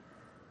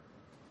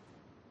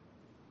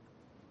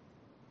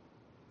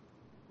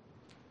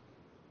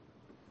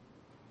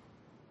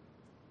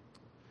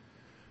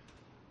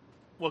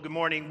Well, good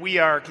morning. We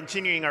are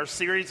continuing our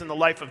series in the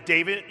life of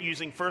David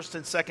using 1st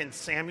and 2nd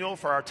Samuel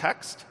for our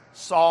text.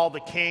 Saul,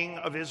 the king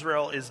of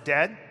Israel, is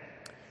dead.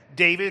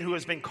 David, who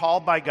has been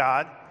called by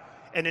God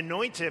and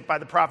anointed by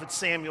the prophet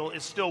Samuel,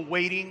 is still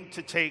waiting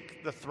to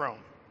take the throne.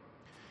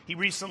 He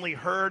recently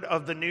heard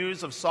of the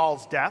news of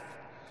Saul's death,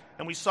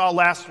 and we saw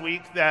last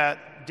week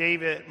that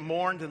David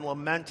mourned and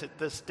lamented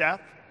this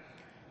death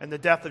and the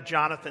death of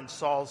Jonathan,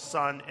 Saul's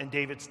son, and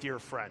David's dear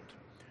friend.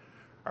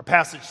 Our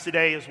passage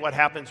today is what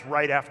happens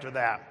right after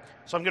that.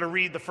 So I'm going to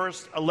read the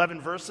first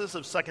 11 verses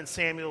of 2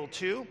 Samuel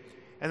 2,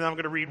 and then I'm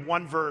going to read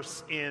one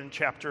verse in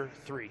chapter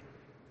 3.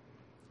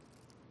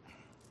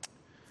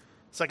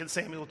 2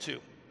 Samuel 2.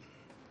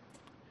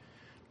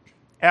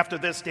 After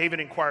this, David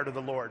inquired of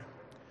the Lord,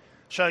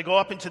 "Shall I go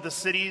up into the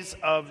cities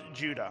of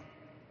Judah?"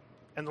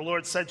 And the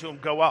Lord said to him,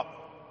 "Go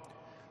up."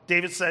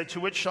 David said, "To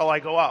which shall I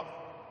go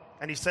up?"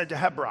 And he said, "To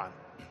Hebron."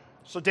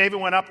 So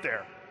David went up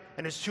there,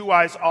 and his two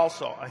wives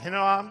also,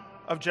 Ahinoam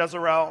of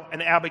Jezreel,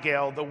 and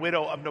Abigail, the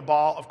widow of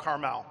Nabal of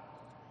Carmel.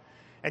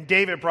 And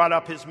David brought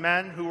up his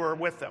men who were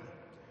with him,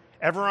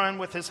 everyone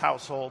with his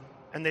household,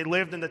 and they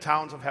lived in the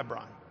towns of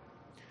Hebron.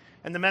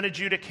 And the men of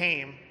Judah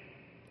came,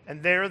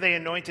 and there they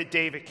anointed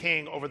David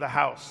king over the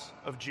house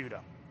of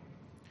Judah.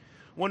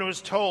 When it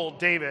was told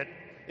David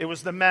it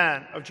was the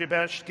men of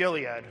Jabesh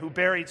Gilead who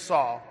buried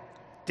Saul,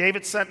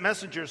 David sent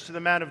messengers to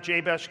the men of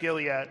Jabesh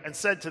Gilead and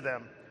said to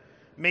them,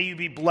 "May you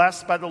be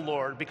blessed by the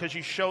Lord, because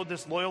you showed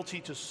this loyalty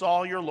to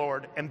Saul your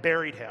Lord and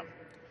buried him.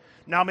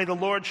 Now may the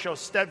Lord show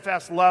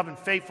steadfast love and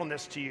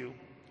faithfulness to you,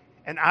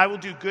 and I will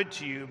do good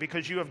to you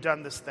because you have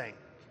done this thing.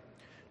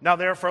 Now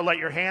therefore let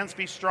your hands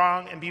be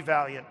strong and be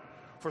valiant,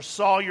 for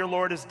Saul your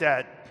Lord is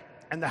dead,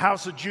 and the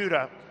house of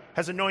Judah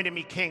has anointed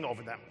me king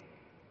over them."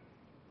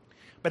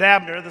 But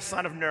Abner, the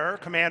son of Ner,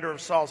 commander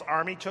of Saul's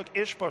army, took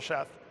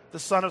Ishbosheth, the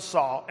son of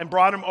Saul, and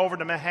brought him over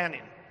to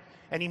Mahanaim.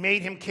 And he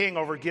made him king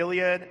over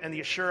Gilead and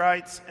the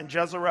Ashurites and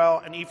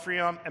Jezreel and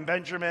Ephraim and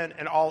Benjamin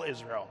and all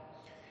Israel.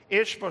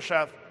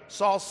 Ishbosheth,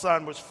 Saul's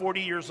son, was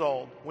 40 years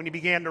old when he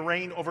began to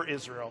reign over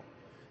Israel,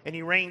 and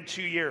he reigned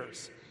 2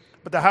 years.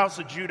 But the house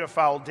of Judah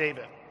followed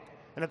David.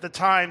 And at the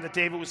time that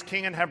David was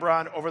king in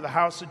Hebron over the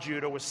house of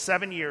Judah was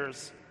 7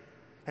 years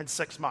and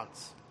 6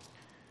 months.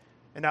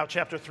 And now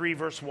chapter 3,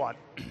 verse 1.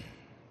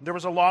 There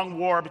was a long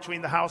war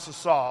between the house of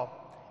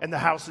Saul and the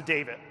house of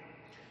David.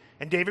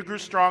 And David grew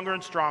stronger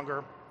and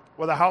stronger,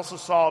 while the house of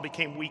Saul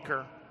became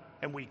weaker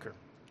and weaker.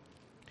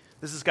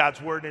 This is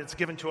God's word, and it's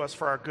given to us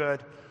for our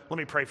good. Let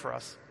me pray for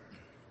us.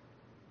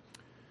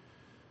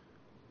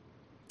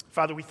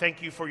 Father, we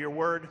thank you for your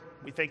word.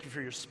 We thank you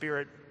for your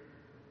spirit.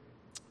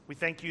 We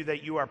thank you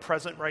that you are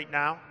present right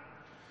now,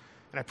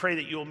 and I pray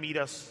that you will meet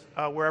us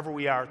wherever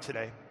we are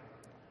today.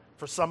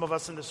 For some of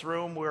us in this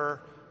room, we're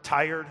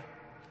tired,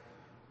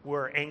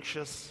 we're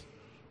anxious,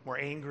 we're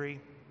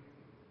angry,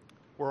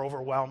 we're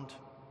overwhelmed.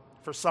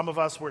 For some of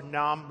us, we're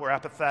numb, we're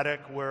apathetic,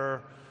 we're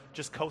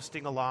just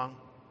coasting along.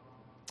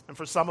 And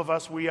for some of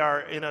us, we are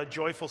in a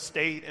joyful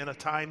state in a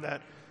time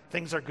that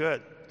things are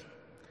good.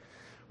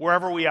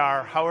 Wherever we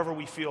are, however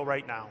we feel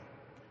right now,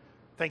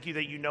 thank you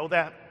that you know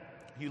that,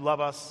 you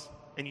love us,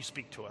 and you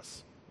speak to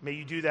us. May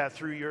you do that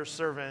through your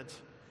servant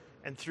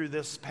and through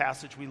this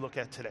passage we look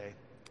at today.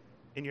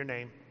 In your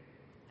name,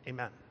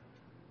 amen.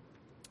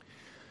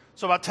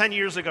 So about 10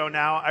 years ago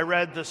now, I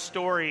read the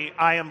story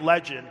I Am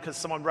Legend because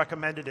someone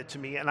recommended it to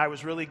me, and I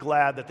was really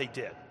glad that they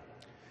did.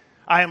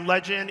 I Am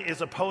Legend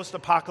is a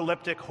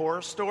post-apocalyptic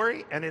horror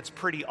story, and it's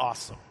pretty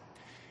awesome.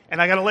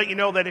 And I got to let you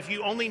know that if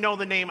you only know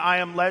the name I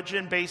Am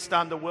Legend based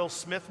on the Will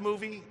Smith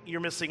movie,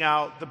 you're missing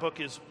out. The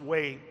book is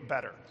way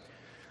better.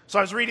 So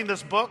I was reading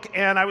this book,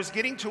 and I was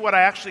getting to what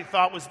I actually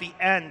thought was the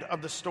end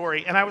of the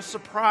story, and I was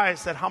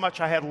surprised at how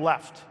much I had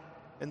left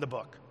in the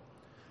book.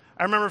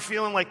 I remember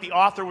feeling like the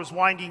author was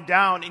winding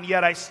down, and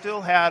yet I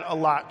still had a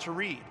lot to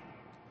read.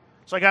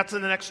 So I got to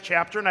the next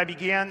chapter, and I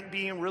began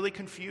being really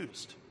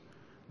confused.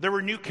 There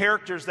were new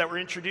characters that were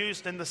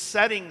introduced, and the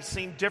setting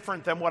seemed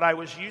different than what I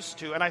was used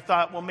to. And I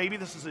thought, well, maybe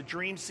this is a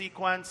dream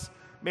sequence.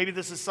 Maybe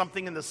this is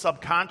something in the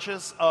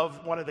subconscious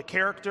of one of the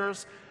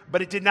characters.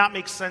 But it did not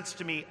make sense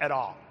to me at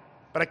all.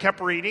 But I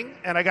kept reading,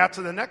 and I got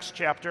to the next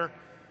chapter,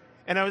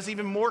 and I was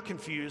even more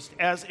confused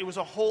as it was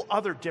a whole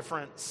other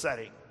different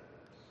setting.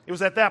 It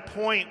was at that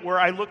point where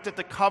I looked at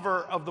the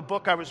cover of the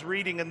book I was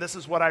reading, and this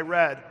is what I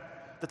read.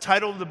 The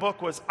title of the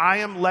book was I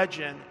Am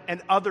Legend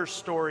and Other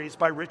Stories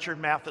by Richard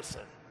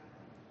Matheson.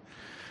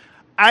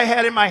 I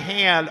had in my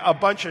hand a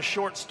bunch of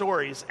short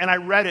stories, and I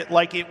read it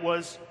like it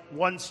was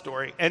one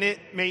story, and it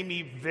made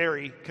me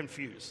very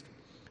confused.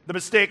 The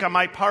mistake on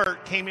my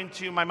part came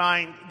into my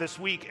mind this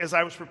week as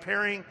I was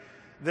preparing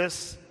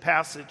this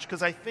passage,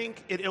 because I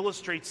think it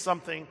illustrates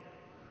something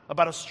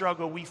about a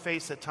struggle we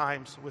face at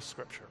times with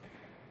Scripture.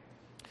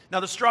 Now,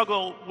 the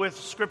struggle with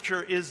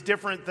Scripture is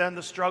different than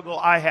the struggle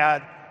I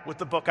had with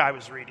the book I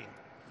was reading.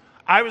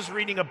 I was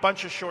reading a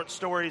bunch of short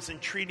stories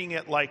and treating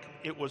it like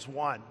it was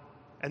one,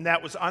 and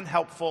that was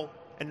unhelpful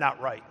and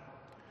not right.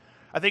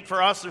 I think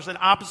for us, there's an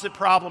opposite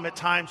problem at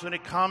times when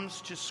it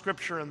comes to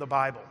Scripture in the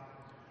Bible.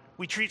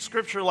 We treat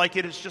Scripture like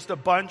it is just a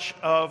bunch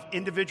of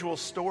individual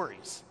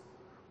stories,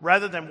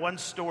 rather than one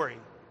story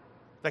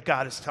that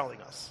God is telling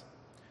us.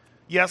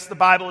 Yes, the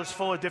Bible is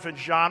full of different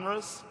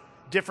genres,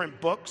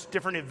 different books,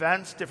 different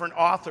events, different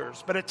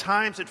authors, but at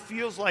times it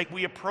feels like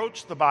we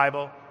approach the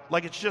Bible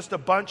like it's just a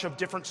bunch of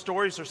different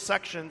stories or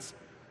sections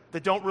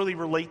that don't really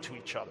relate to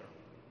each other.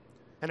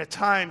 And at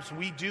times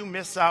we do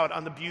miss out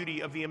on the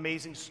beauty of the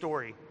amazing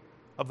story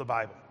of the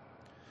Bible.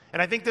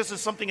 And I think this is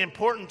something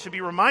important to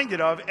be reminded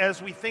of as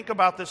we think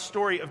about this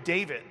story of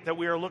David that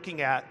we are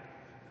looking at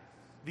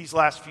these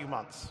last few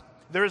months.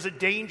 There is a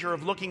danger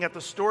of looking at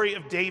the story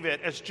of David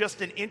as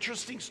just an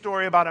interesting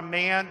story about a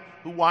man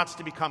who wants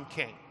to become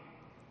king.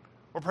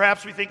 Or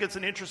perhaps we think it's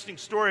an interesting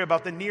story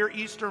about the Near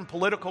Eastern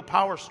political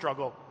power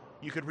struggle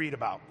you could read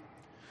about.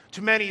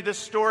 To many, this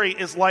story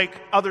is like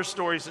other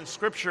stories in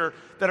Scripture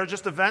that are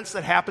just events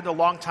that happened a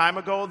long time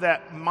ago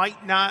that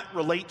might not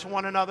relate to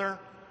one another,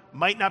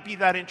 might not be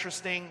that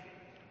interesting,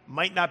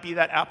 might not be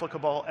that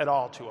applicable at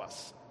all to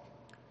us.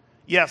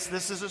 Yes,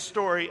 this is a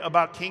story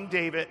about King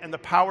David and the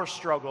power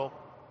struggle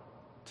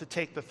to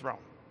take the throne.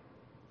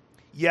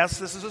 Yes,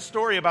 this is a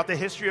story about the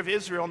history of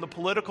Israel and the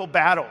political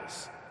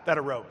battles that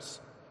arose.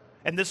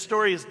 And this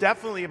story is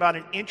definitely about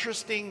an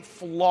interesting,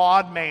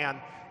 flawed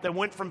man that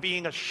went from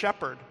being a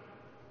shepherd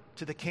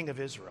to the king of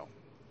Israel.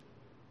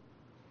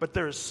 But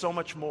there is so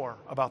much more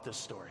about this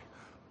story.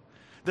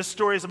 This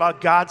story is about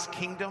God's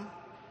kingdom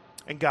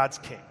and God's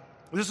king.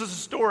 This is a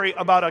story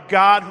about a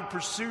God who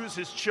pursues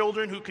his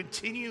children who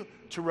continue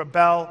to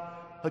rebel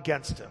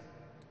against him.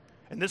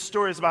 And this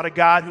story is about a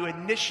God who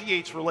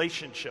initiates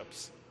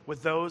relationships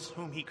with those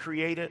whom he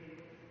created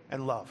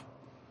and loved.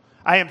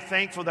 I am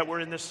thankful that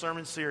we're in this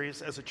sermon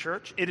series as a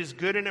church. It is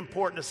good and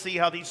important to see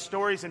how these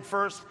stories in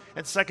 1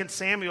 and 2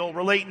 Samuel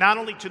relate not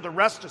only to the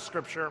rest of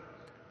Scripture,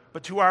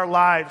 but to our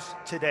lives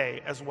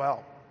today as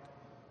well.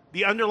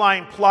 The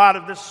underlying plot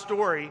of this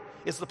story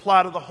is the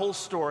plot of the whole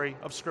story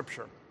of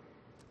Scripture.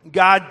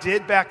 God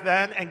did back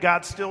then, and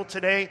God still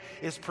today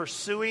is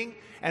pursuing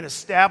and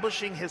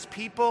establishing his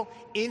people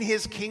in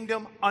his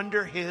kingdom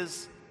under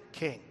his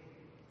king.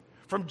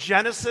 From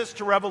Genesis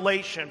to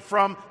Revelation,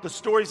 from the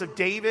stories of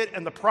David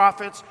and the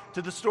prophets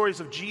to the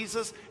stories of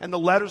Jesus and the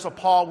letters of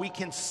Paul, we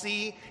can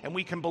see and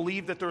we can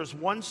believe that there is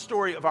one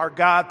story of our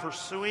God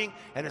pursuing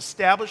and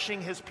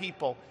establishing his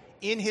people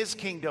in his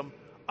kingdom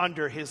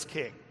under his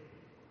king.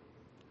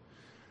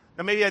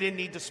 Now, maybe I didn't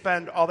need to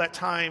spend all that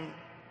time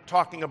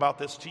talking about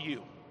this to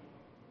you.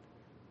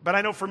 But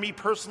I know for me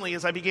personally,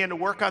 as I began to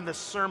work on this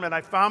sermon,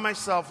 I found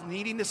myself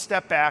needing to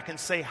step back and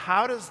say,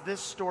 how does this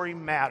story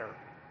matter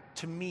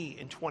to me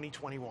in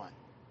 2021?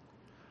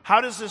 How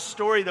does this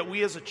story that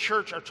we as a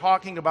church are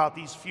talking about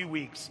these few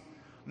weeks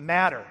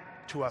matter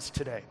to us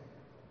today?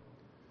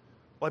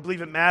 Well, I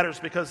believe it matters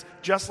because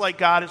just like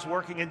God is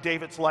working in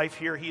David's life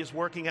here, he is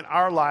working in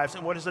our lives.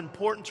 And what is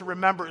important to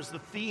remember is the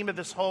theme of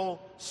this whole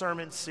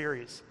sermon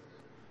series,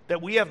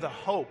 that we have the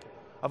hope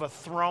of a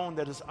throne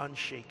that is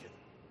unshaken.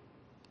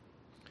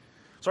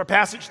 So our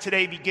passage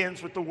today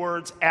begins with the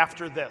words,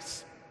 "after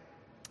this."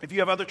 If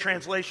you have other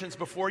translations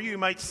before you, you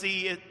might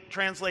see it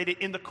translated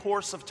 "in the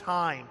course of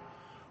time"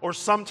 or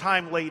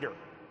 "sometime later."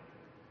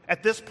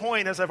 At this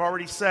point, as I've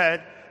already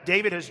said,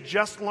 David has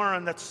just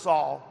learned that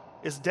Saul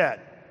is dead.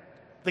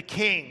 The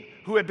king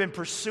who had been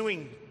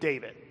pursuing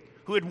David,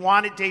 who had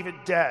wanted David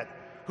dead,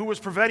 who was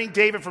preventing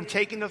David from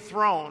taking the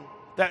throne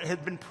that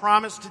had been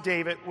promised to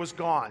David, was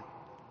gone.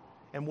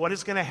 And what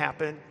is going to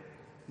happen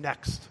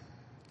next?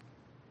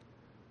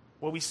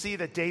 Well, we see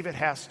that David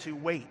has to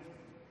wait.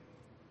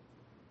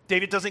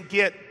 David doesn't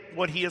get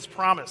what he is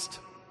promised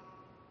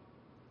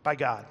by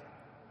God.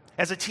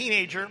 As a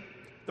teenager,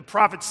 the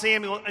prophet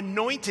Samuel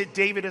anointed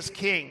David as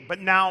king, but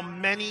now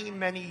many,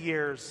 many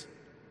years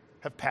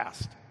have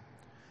passed.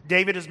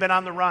 David has been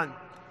on the run.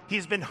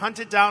 He's been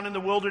hunted down in the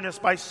wilderness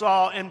by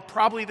Saul, and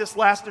probably this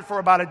lasted for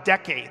about a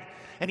decade.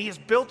 And he has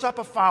built up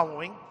a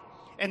following,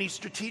 and he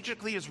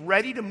strategically is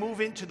ready to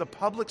move into the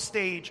public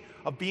stage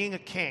of being a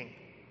king.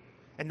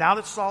 And now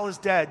that Saul is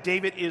dead,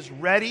 David is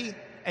ready,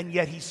 and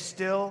yet he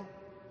still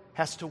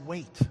has to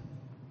wait.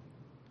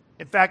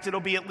 In fact, it'll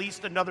be at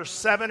least another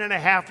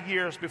 7.5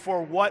 years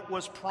before what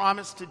was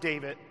promised to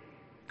David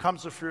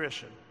comes to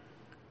fruition.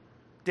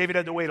 David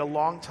had to wait a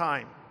long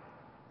time,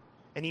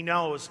 and he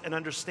knows and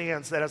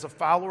understands that as a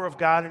follower of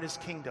God in his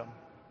kingdom,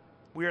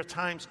 we are at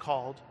times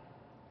called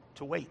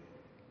to wait.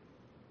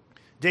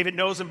 David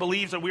knows and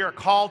believes that we are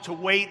called to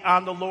wait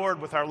on the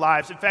Lord with our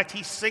lives. In fact,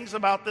 he sings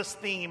about this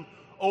theme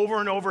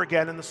over and over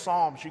again in the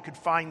Psalms. You could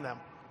find them.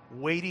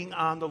 Waiting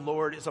on the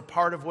Lord is a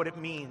part of what it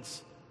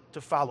means to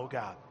follow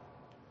God.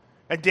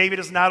 And David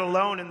is not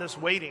alone in this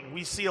waiting.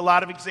 We see a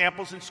lot of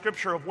examples in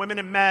Scripture of women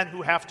and men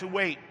who have to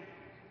wait.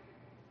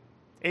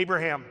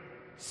 Abraham,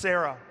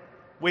 Sarah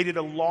waited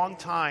a long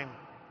time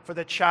for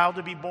the child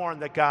to be born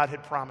that God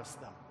had promised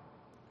them.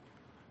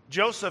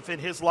 Joseph in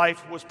his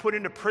life was put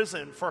into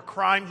prison for a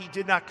crime he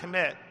did not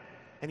commit,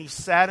 and he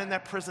sat in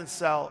that prison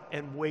cell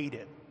and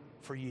waited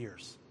for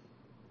years.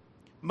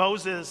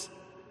 Moses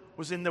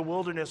was in the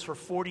wilderness for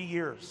 40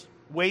 years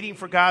waiting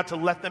for God to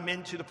let them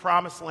into the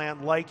promised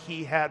land like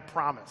he had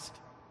promised.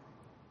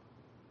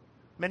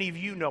 Many of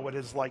you know what it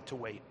is like to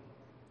wait.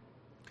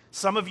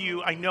 Some of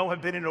you, I know,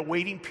 have been in a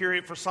waiting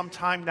period for some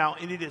time now,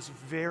 and it is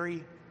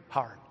very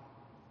hard.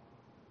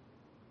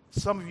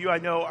 Some of you, I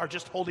know, are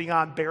just holding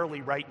on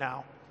barely right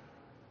now,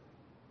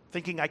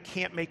 thinking, I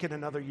can't make it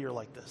another year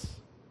like this.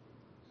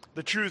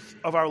 The truth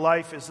of our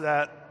life is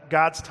that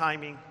God's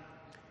timing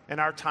and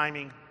our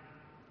timing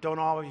don't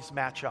always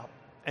match up,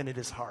 and it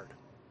is hard.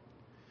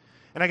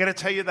 And I got to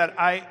tell you that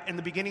I, in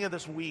the beginning of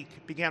this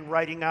week, began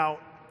writing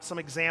out some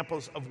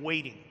examples of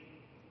waiting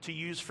to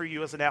use for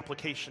you as an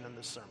application in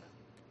this sermon.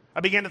 I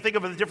began to think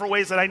of the different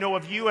ways that I know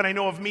of you and I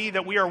know of me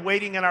that we are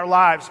waiting in our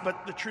lives.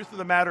 But the truth of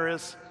the matter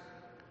is,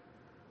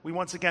 we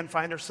once again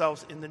find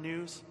ourselves in the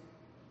news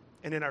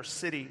and in our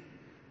city,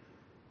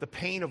 the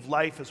pain of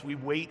life as we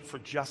wait for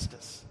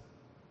justice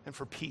and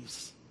for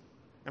peace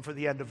and for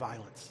the end of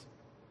violence.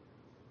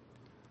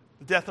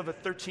 The death of a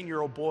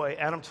 13-year-old boy,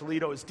 Adam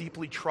Toledo, is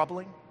deeply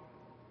troubling,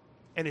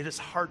 and it is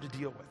hard to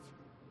deal with.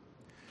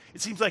 It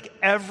seems like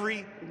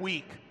every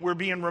week we're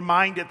being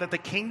reminded that the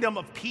kingdom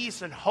of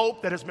peace and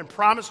hope that has been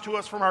promised to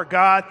us from our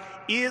God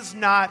is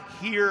not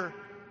here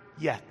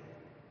yet.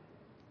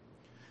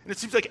 And it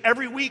seems like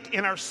every week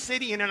in our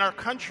city and in our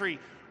country,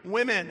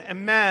 women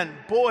and men,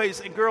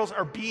 boys and girls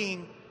are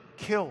being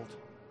killed.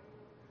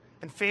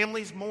 And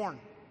families mourn.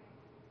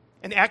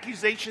 And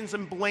accusations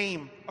and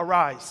blame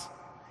arise.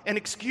 And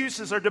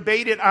excuses are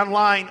debated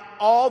online,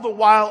 all the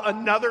while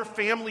another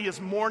family is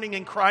mourning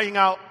and crying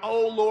out,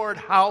 "Oh Lord,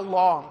 how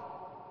long?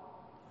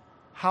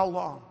 How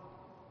long?"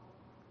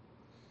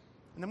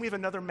 And then we have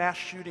another mass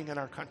shooting in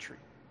our country.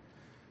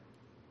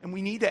 And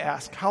we need to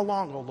ask, how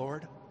long, oh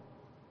Lord?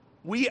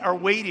 We are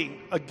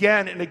waiting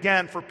again and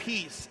again for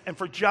peace and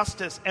for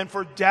justice and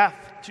for death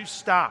to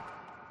stop.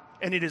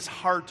 And it is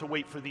hard to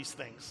wait for these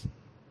things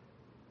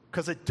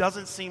because it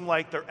doesn't seem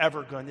like they're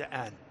ever going to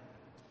end.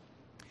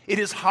 It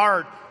is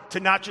hard to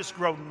not just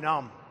grow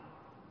numb.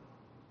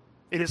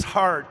 It is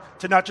hard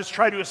to not just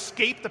try to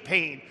escape the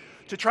pain,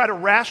 to try to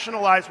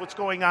rationalize what's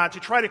going on, to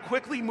try to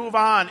quickly move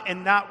on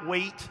and not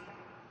wait,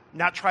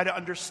 not try to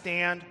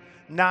understand,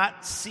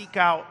 not seek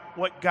out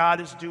what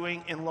God is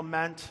doing in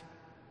lament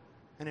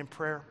and in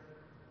prayer.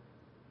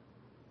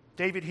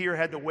 David here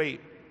had to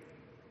wait.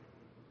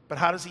 But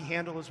how does he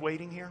handle his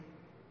waiting here?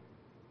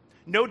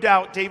 No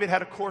doubt David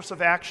had a course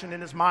of action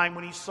in his mind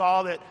when he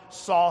saw that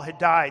Saul had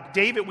died.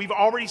 David, we've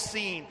already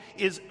seen,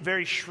 is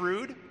very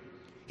shrewd,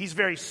 he's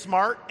very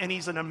smart, and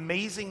he's an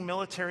amazing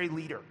military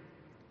leader.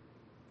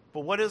 But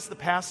what does the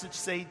passage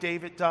say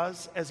David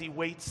does as he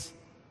waits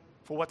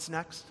for what's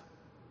next?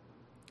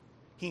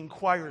 He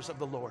inquires of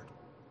the Lord.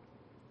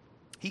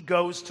 He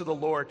goes to the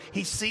Lord.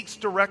 He seeks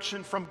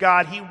direction from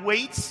God. He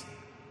waits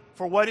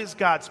for what is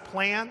God's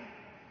plan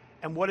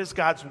and what is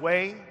God's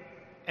way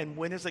and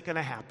when is it going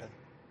to happen.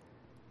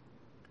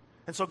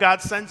 And so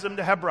God sends him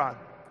to Hebron,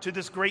 to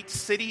this great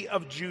city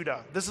of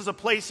Judah. This is a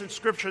place in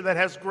Scripture that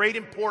has great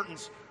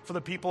importance for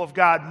the people of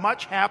God.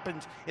 Much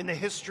happened in the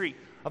history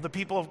of the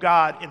people of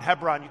God in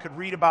Hebron. You could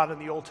read about it in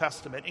the Old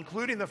Testament,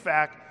 including the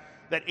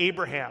fact that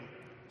Abraham,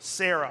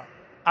 Sarah,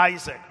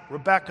 Isaac,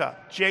 Rebekah,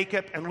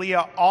 Jacob, and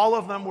Leah, all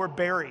of them were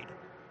buried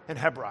in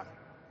Hebron.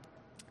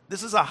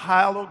 This is a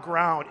hallowed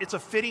ground. It's a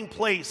fitting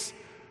place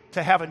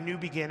to have a new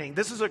beginning.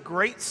 This is a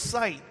great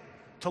site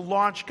to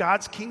launch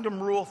God's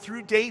kingdom rule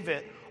through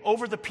David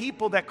over the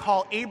people that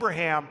call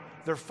Abraham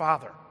their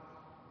father.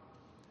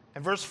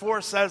 And verse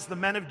 4 says, the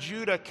men of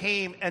Judah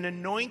came and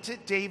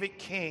anointed David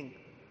king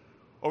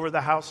over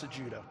the house of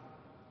Judah.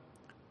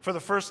 For the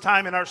first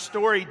time in our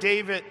story,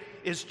 David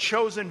is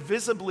chosen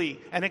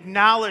visibly and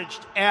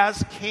acknowledged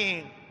as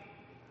king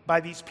by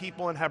these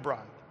people in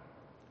Hebron.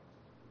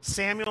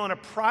 Samuel, in a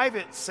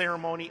private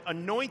ceremony,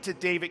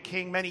 anointed David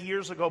king many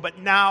years ago, but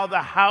now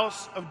the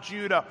house of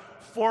Judah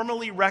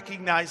formally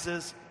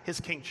recognizes his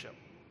kingship.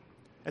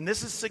 And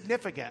this is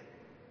significant.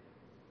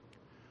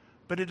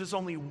 But it is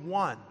only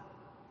one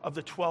of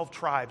the 12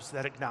 tribes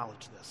that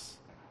acknowledge this.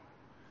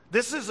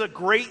 This is a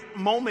great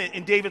moment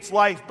in David's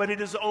life, but it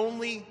is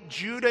only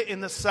Judah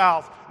in the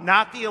south,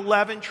 not the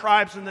 11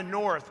 tribes in the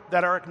north,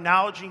 that are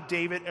acknowledging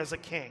David as a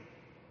king.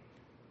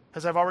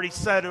 As I've already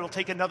said, it'll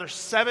take another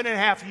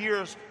 7.5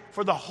 years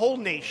for the whole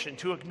nation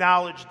to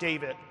acknowledge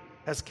David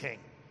as king.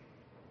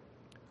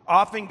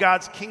 Often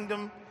God's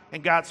kingdom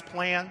and God's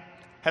plan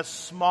has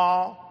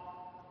small,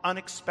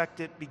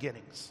 unexpected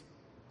beginnings.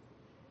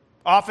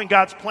 Often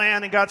God's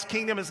plan and God's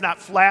kingdom is not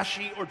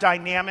flashy or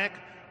dynamic,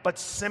 but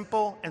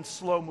simple and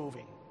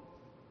slow-moving.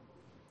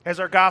 As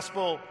our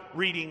gospel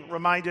reading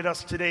reminded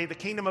us today, the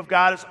kingdom of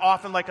God is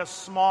often like a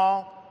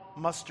small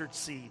mustard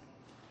seed,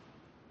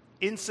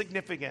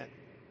 insignificant,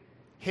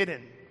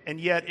 hidden,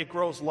 and yet it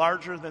grows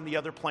larger than the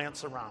other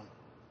plants around.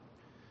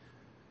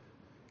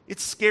 It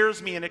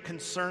scares me and it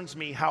concerns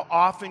me how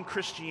often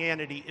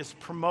Christianity is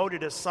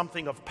promoted as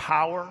something of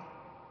power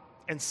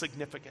and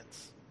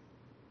significance.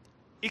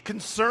 It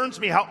concerns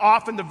me how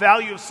often the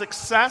value of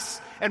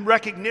success and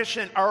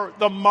recognition are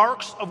the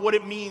marks of what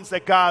it means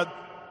that God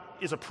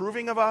is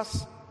approving of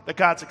us that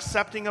God's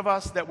accepting of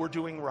us, that we're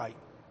doing right.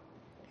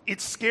 It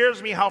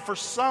scares me how for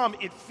some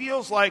it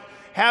feels like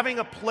having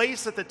a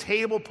place at the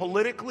table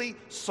politically,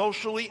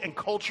 socially, and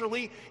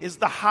culturally is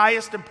the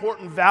highest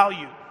important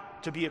value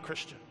to be a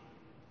Christian.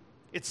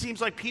 It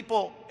seems like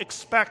people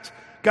expect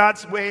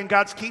God's way and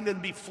God's kingdom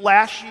to be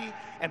flashy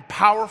and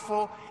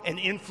powerful and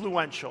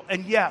influential.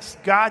 And yes,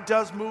 God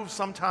does move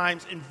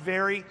sometimes in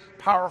very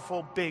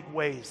powerful, big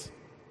ways.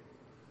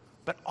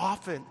 But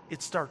often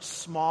it starts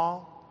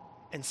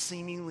small and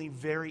seemingly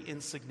very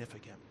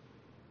insignificant.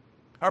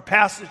 Our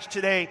passage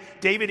today,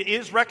 David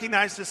is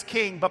recognized as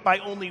king, but by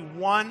only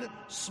one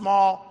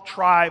small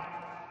tribe,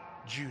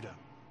 Judah.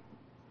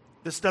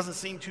 This doesn't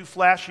seem too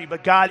flashy,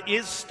 but God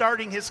is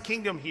starting his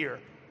kingdom here.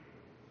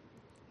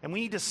 And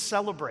we need to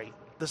celebrate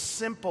the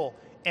simple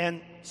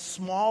and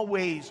small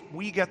ways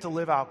we get to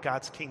live out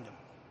God's kingdom.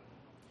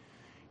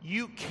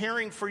 You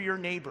caring for your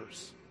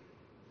neighbors,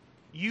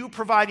 you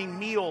providing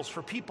meals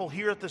for people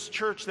here at this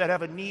church that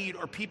have a need,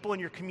 or people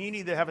in your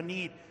community that have a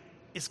need,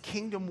 is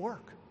kingdom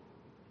work.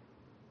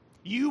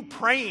 You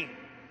praying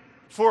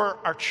for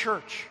our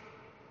church,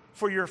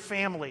 for your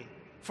family,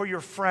 for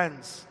your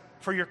friends,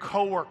 for your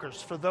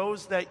coworkers, for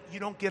those that you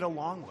don't get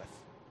along with.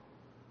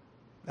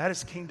 That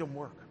is kingdom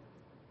work.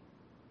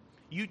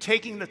 You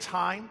taking the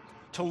time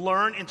to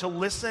learn and to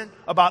listen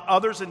about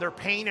others and their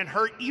pain and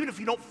hurt, even if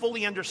you don't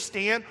fully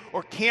understand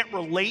or can't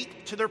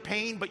relate to their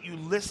pain, but you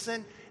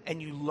listen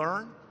and you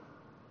learn,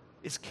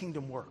 is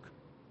kingdom work.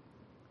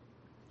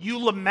 You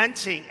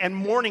lamenting and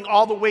mourning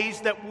all the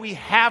ways that we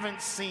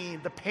haven't seen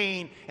the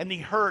pain and the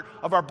hurt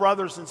of our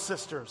brothers and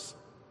sisters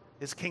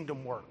is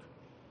kingdom work.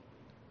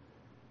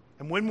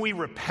 And when we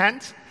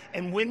repent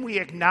and when we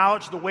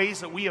acknowledge the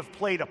ways that we have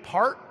played a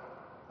part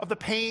of the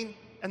pain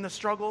and the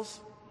struggles,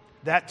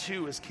 that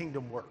too is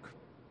kingdom work.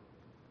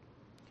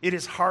 It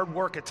is hard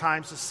work at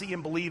times to see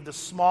and believe the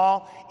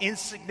small,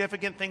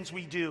 insignificant things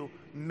we do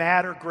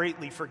matter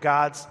greatly for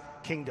God's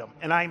kingdom.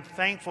 And I'm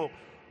thankful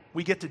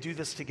we get to do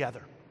this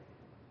together.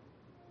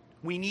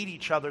 We need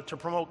each other to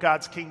promote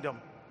God's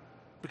kingdom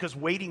because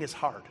waiting is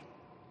hard.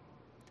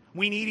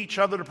 We need each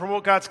other to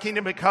promote God's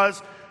kingdom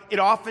because it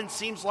often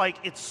seems like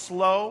it's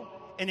slow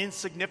and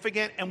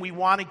insignificant, and we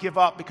want to give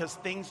up because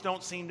things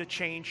don't seem to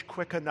change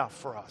quick enough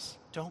for us.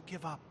 Don't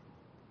give up.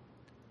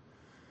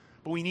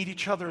 But we need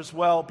each other as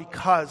well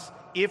because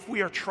if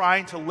we are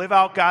trying to live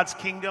out God's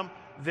kingdom,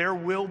 there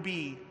will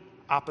be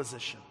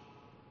opposition.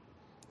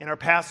 In our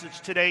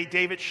passage today,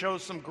 David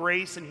shows some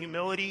grace and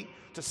humility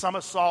to some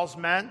of Saul's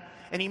men,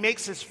 and he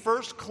makes his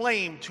first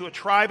claim to a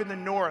tribe in the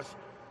north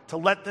to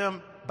let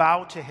them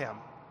bow to him.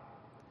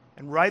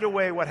 And right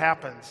away what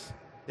happens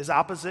is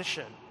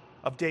opposition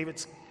of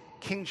David's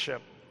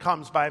kingship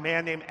comes by a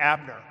man named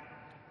Abner,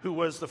 who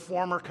was the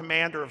former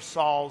commander of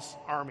Saul's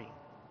army.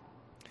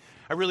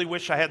 I really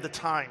wish I had the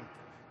time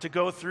to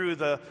go through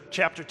the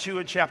chapter 2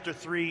 and chapter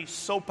 3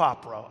 soap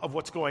opera of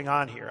what's going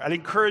on here. I'd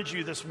encourage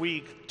you this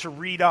week to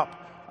read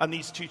up on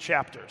these 2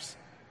 chapters.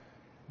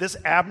 This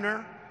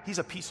Abner, he's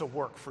a piece of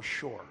work for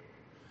sure.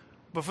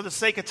 But for the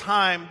sake of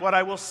time, what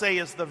I will say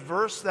is the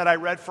verse that I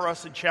read for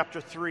us in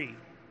chapter 3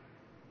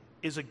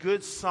 is a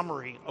good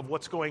summary of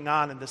what's going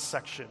on in this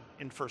section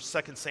in 2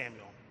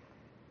 Samuel.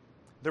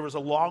 There was a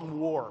long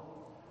war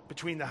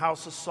between the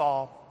house of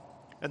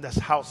Saul and the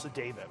house of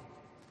David.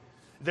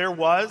 There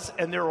was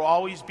and there will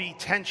always be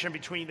tension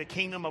between the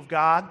kingdom of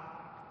God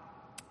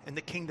and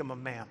the kingdom of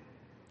man.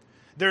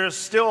 There is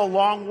still a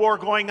long war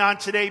going on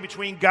today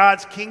between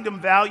God's kingdom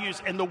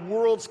values and the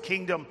world's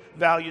kingdom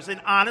values.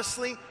 And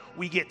honestly,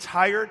 we get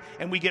tired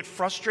and we get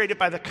frustrated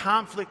by the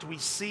conflict we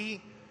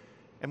see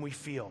and we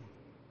feel.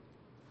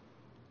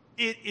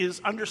 It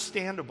is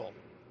understandable,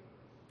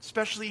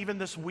 especially even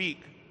this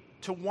week,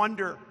 to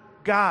wonder,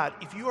 God,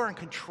 if you are in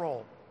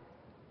control,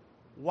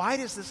 why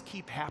does this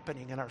keep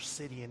happening in our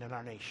city and in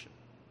our nation?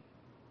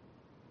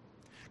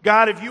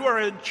 God, if you are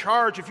in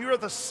charge, if you are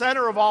at the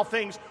center of all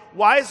things,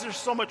 why is there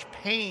so much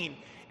pain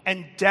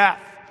and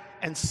death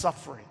and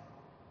suffering?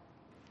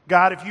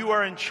 God, if you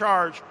are in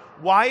charge,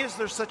 why is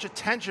there such a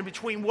tension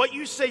between what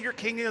you say your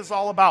kingdom is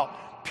all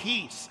about,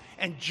 peace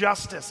and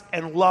justice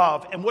and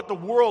love, and what the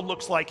world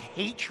looks like,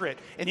 hatred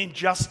and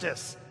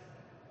injustice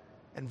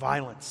and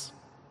violence?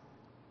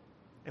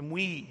 And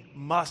we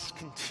must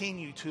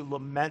continue to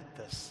lament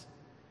this.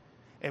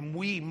 And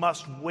we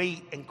must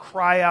wait and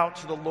cry out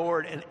to the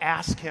Lord and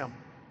ask him,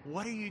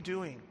 what are you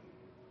doing?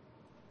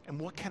 And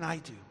what can I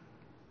do?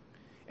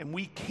 And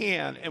we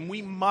can, and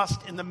we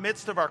must, in the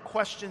midst of our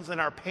questions and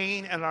our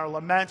pain and our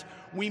lament,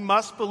 we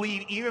must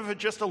believe, even if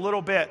it's just a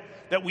little bit,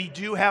 that we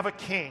do have a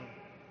king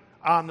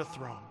on the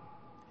throne.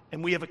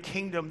 And we have a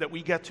kingdom that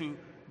we get to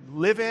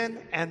live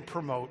in and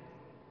promote.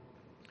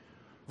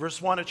 Verse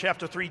 1 of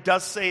chapter 3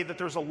 does say that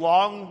there's a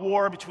long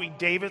war between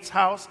David's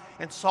house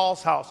and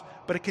Saul's house.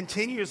 But it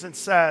continues and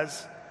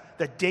says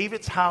that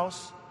David's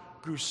house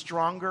grew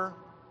stronger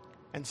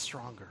and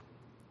stronger.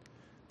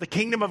 The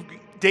kingdom of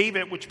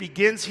David, which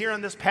begins here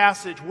in this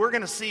passage, we're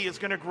going to see is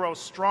going to grow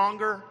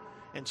stronger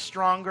and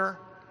stronger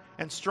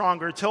and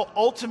stronger until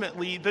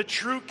ultimately the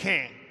true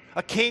king,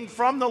 a king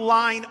from the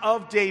line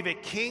of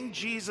David. King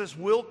Jesus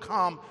will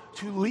come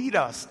to lead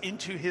us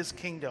into his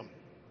kingdom.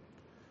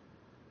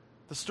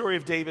 The story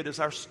of David is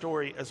our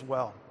story as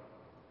well.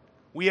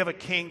 We have a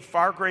king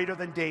far greater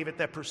than David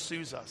that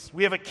pursues us.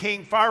 We have a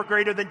king far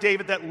greater than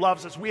David that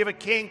loves us. We have a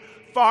king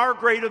far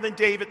greater than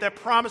David that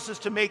promises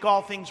to make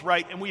all things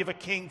right. And we have a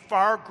king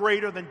far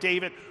greater than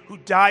David who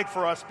died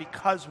for us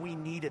because we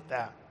needed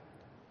that.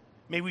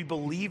 May we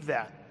believe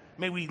that.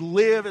 May we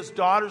live as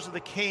daughters of the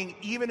king,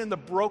 even in the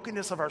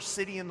brokenness of our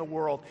city and the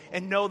world,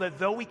 and know that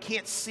though we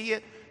can't see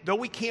it, though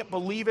we can't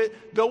believe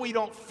it, though we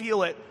don't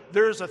feel it,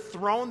 there is a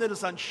throne that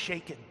is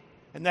unshaken.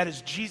 And that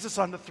is Jesus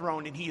on the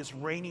throne, and he is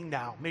reigning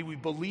now. May we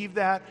believe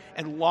that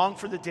and long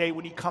for the day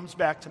when he comes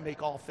back to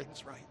make all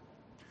things right.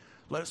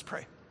 Let us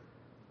pray.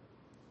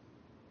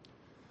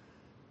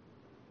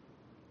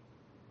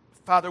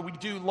 Father, we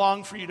do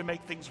long for you to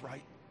make things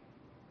right.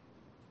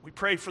 We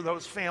pray for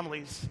those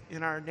families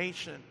in our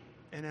nation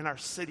and in our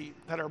city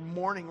that are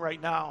mourning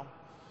right now.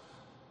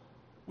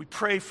 We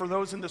pray for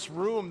those in this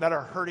room that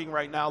are hurting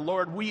right now.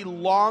 Lord, we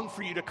long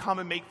for you to come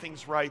and make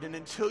things right. And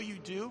until you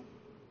do,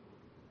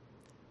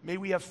 may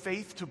we have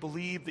faith to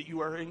believe that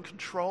you are in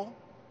control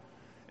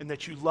and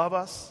that you love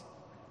us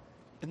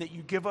and that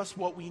you give us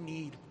what we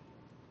need.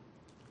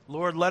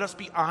 Lord, let us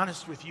be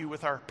honest with you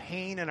with our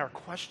pain and our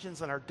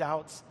questions and our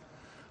doubts.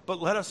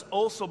 But let us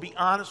also be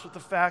honest with the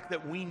fact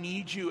that we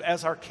need you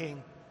as our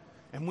King.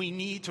 And we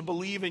need to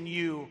believe in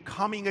you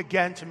coming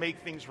again to make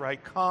things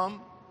right.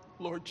 Come,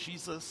 Lord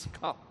Jesus,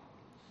 come.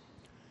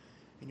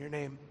 In your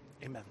name,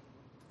 amen.